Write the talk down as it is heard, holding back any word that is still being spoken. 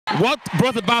What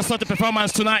brought about such a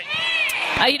performance tonight?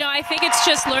 You know, I think it's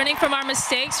just learning from our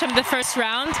mistakes from the first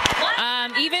round.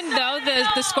 Even though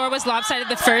the score was lopsided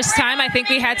the first time, I think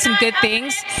we had some good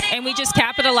things, and we just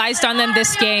capitalized on them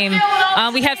this game.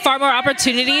 We had far more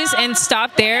opportunities and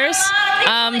stopped theirs.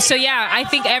 So yeah, I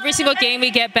think every single game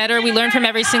we get better. We learn from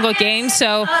every single game.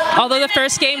 So although the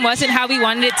first game wasn't how we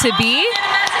wanted it to be,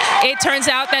 it turns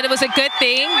out that it was a good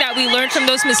thing that we learned from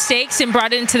those mistakes and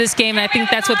brought it into this game, and I think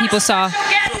that's what people saw. So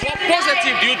what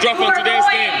positive do you draw from today's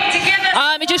game?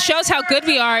 It just shows how good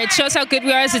we are. It shows how good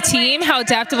we are as a team, how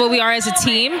adaptable we are as a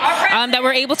team, that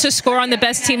we're able to score on the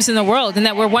best teams in the world, and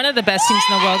that we're one of the best teams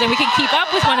in the world, and we can keep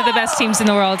up with one of the best teams in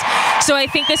the world. So I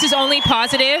think this is only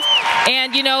positive,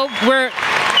 and you know, we're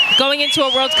going into a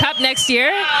World Cup next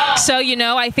year, so you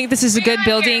know, I think this is a good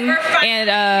building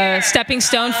and stepping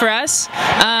stone for us,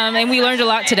 and we learned a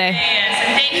lot today.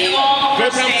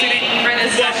 Gotham City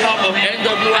Football Club of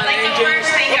NWNT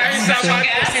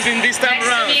season this time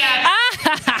around.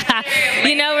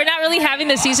 You know, we're not really having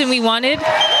the season we wanted.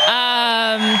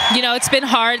 You know, it's been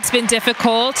hard, it's been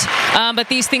difficult, but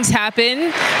these things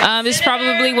happen. This is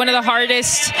probably one of the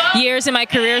hardest years in my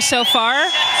career so far.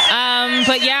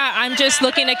 But yeah, I'm just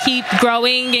looking to keep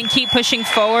growing and keep pushing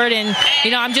forward, and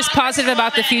you know, I'm just positive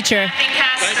about the future.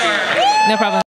 Thank you. No problem.